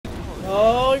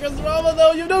Oh, he got drama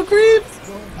though. You know creeps.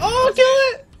 Oh,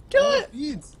 kill it. Kill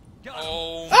it.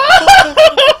 Oh.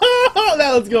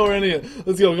 Now let's go. We're in here.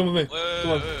 Let's go. Come with me. Wait,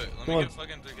 Come on. Let Come me on. get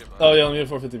fucking ticket. Oh yeah, let me get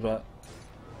 450 pot.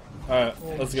 Alright,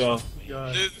 let's go.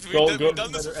 God. Dude, Go- we've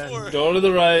done this Better before. Go to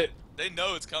the right. They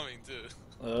know it's coming too.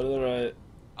 Go to the right.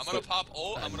 I'm gonna pop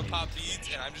ult, I'm gonna pop beads,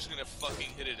 and I'm just gonna fucking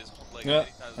hit it as like Yeah, many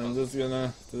times as I'm possible. just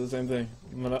gonna do the same thing.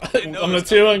 I'm gonna They know I'm gonna it's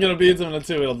 2, I'm gonna beat him, I'm gonna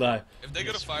 2, it'll die. If they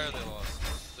go to fire, they lost.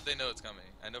 But they know it's coming.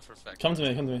 I know for a fact. Come to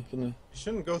me, come to me, come to me. You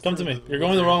shouldn't go Come to through me. You're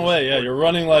going the wrong way, yeah, you're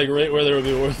running like right where there would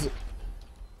be worth it.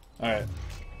 Alright.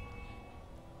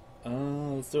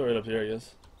 Let's do it right up here, I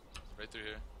guess. Right through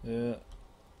here. Yeah.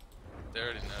 They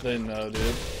already know. They know,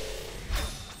 dude.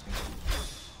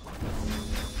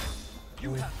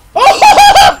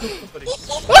 Somebody.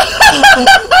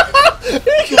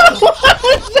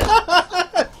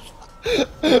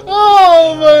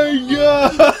 Oh my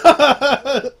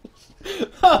god!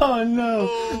 Oh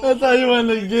no! That's how you win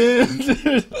the game,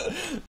 dude!